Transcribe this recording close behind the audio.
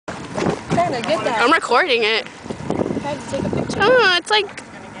trying to get that. I'm recording it. I had to take a picture. Oh, it's like,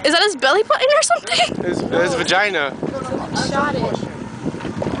 is that his belly button or something? His vagina. Shot it.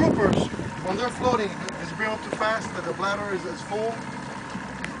 Groupers, when they're floating, is it breathing up too fast that the bladder is full?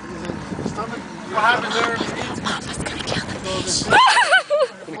 Is the stomach? What happens there? That's gonna kill the fish.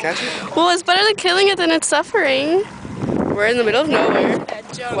 Gonna catch it? Well, it's better than killing it than it's suffering. We're in the middle of nowhere.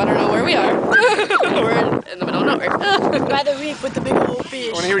 Well, I don't know where we are. We're in the middle of nowhere. By the reef with the big old fish.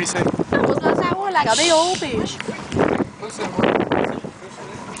 I want to hear what he said. I was gonna say more like a big old fish.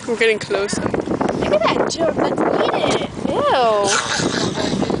 We're getting closer. Look at that jump. Let's eat it. Ew.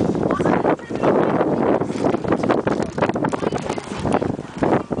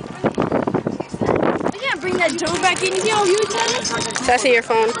 Bring that dough back in here. You Sassy, your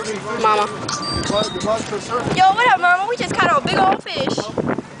phone. Mama. Yo, what up, Mama? We just caught a big old fish.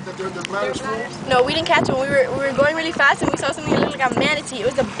 No, we didn't catch one. We were going really fast and we saw something that looked like a manatee. It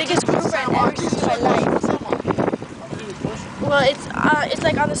was the biggest grouper I've ever seen in my life. Well, it's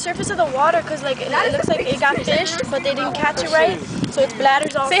like on the surface of the water because like it looks like it got fished, but they didn't catch it right. So its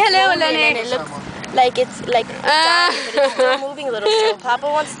bladder's all Say hello, swollen and it looks like it's like dying, but it's still moving a little. So Papa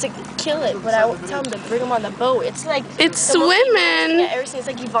wants to kill it, but I tell him to bring him on the boat. It's like it's swimming. Yeah, ever seen it's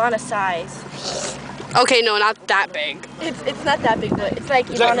like Ivana size. Okay, no, not that big. It's not that big, but it's like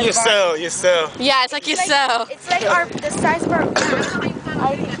It's like your cell. Yeah, it's like your cell. It's like the size of our.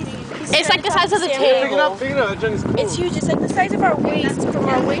 I think he's it's like the size of the table. Pick it up. That junk is cool. It's huge. It's like the size of our waist, from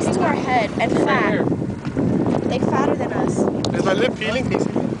our waist to our head, and fat. Like fatter than us. Is my lip peeling?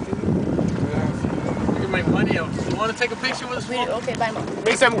 Make money out. You want to take a picture with us? Okay, bye, Mom.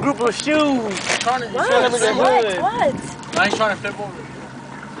 Make some group of shoes. What? I ain't trying to flip over.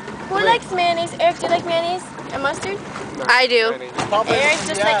 Who likes mayonnaise? Eric, do you like mayonnaise and mustard? I do. Eric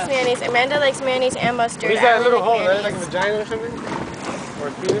just likes mayonnaise. Amanda likes mayonnaise and mustard. Is that a little like hole, right? mayonnaise. Like a vagina or something? Or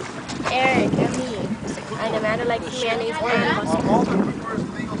a penis? Eric and me. And Amanda likes mayonnaise and mustard. All the groupers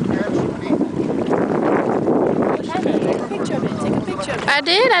legal to catch and eat. Take a picture of it. Take a picture of it.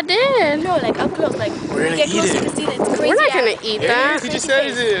 I did. No, like up close, like We're gonna get eat closer it. to see that it's crazy. We're not gonna eat that. He just said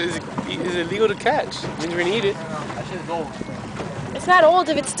is it legal to catch? Means we're gonna eat it. That shit is old. It's not old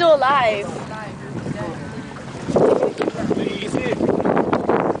if it's still alive. You see it?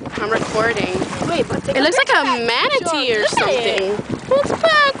 I'm recording. Wait, but take It looks like a manatee or something. It's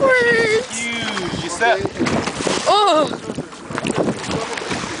backwards. Huge. You said. Oh,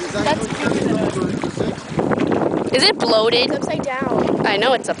 That's bigger than us. is it bloated? It's upside down. I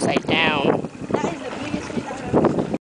know it's upside down.